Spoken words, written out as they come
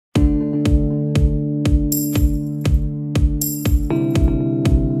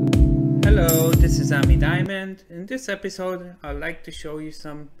this is Ami Diamond. In this episode, I'd like to show you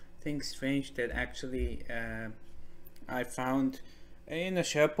something strange that actually I found in a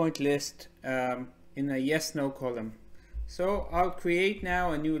SharePoint list in a yes/no column. So I'll create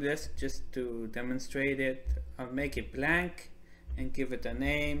now a new list just to demonstrate it. I'll make it blank and give it a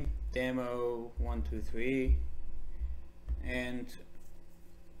name, demo 123, and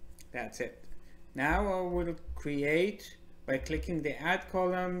that's it. Now I will create, by clicking the add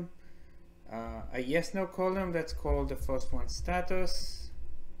column, a yes/no column. That's called the first one status,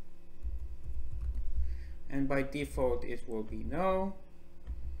 and by default it will be no.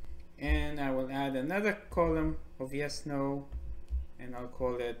 And I will add another column of yes/no, and I'll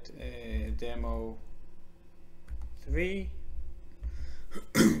call it demo 3.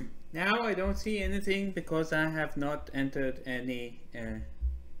 Now I don't see anything because I have not entered any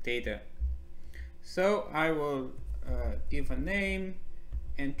data. So I will give a name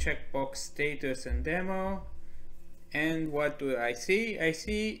and checkbox status and demo, and what do I see? I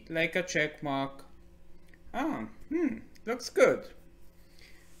see like a check mark. Looks good.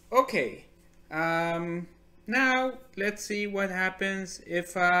 Okay, now let's see what happens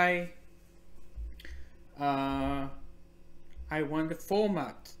if I want to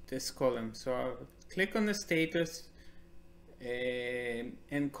format this column. So I'll click on the status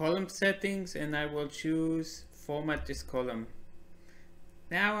and column settings, and I will choose format this column.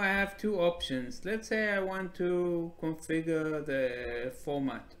 Now I have two options. Let's say I want to configure the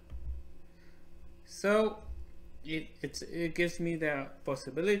format. So it gives me the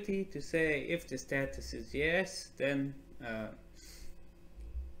possibility to say if the status is yes, then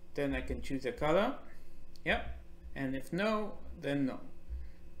I can choose a color. Yep. And if no, then no.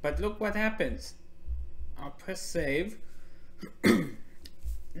 But look what happens. I'll press save.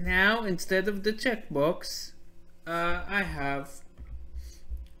 Now instead of the checkbox, I have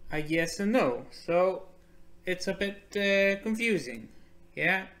a yes and no. So it's a bit confusing,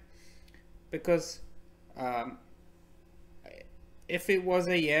 yeah, because if it was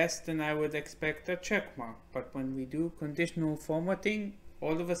a yes, then I would expect a check mark, but when we do conditional formatting,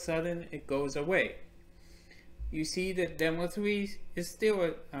 all of a sudden it goes away. You see that demo 3 is still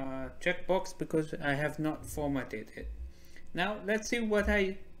a checkbox because I have not formatted it. Now let's see what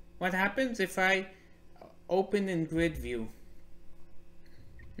happens if I open in grid view.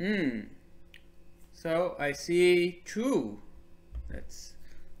 So I see true.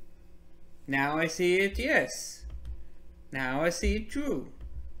 Now I see it yes. Now I see it true.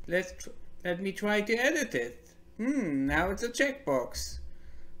 Let me try to edit it. Now it's a checkbox.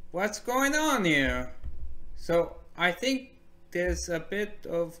 What's going on here? So I think there's a bit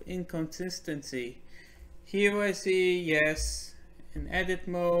of inconsistency. Here I see yes. In edit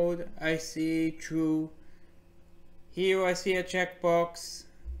mode I see true. Here I see a checkbox.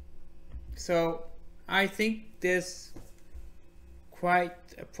 So I think there's quite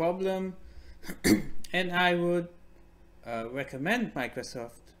a problem and I would recommend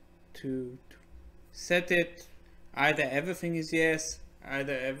Microsoft to set it either everything is yes,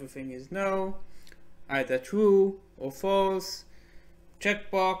 either everything is no, either true or false,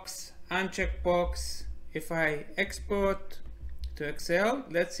 checkbox, uncheckbox. If I export to Excel,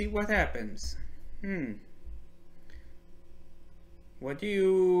 let's see what happens. What do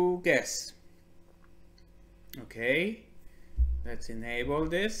you guess? Okay, let's enable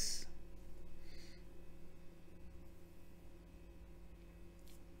this.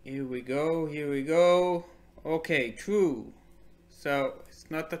 Here we go. Okay, true. So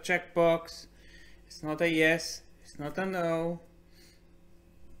it's not a checkbox, it's not a yes, it's not a no.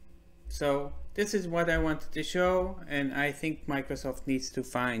 So this is what I wanted to show, and I think Microsoft needs to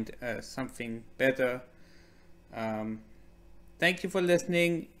find something better. Thank you for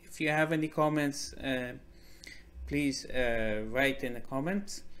listening. If you have any comments, please write in the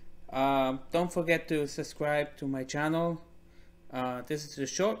comments. Don't forget to subscribe to my channel. This is a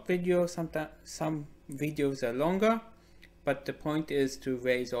short video. Sometimes some videos are longer, but the point is to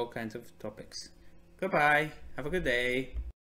raise all kinds of topics. Goodbye. Have a good day.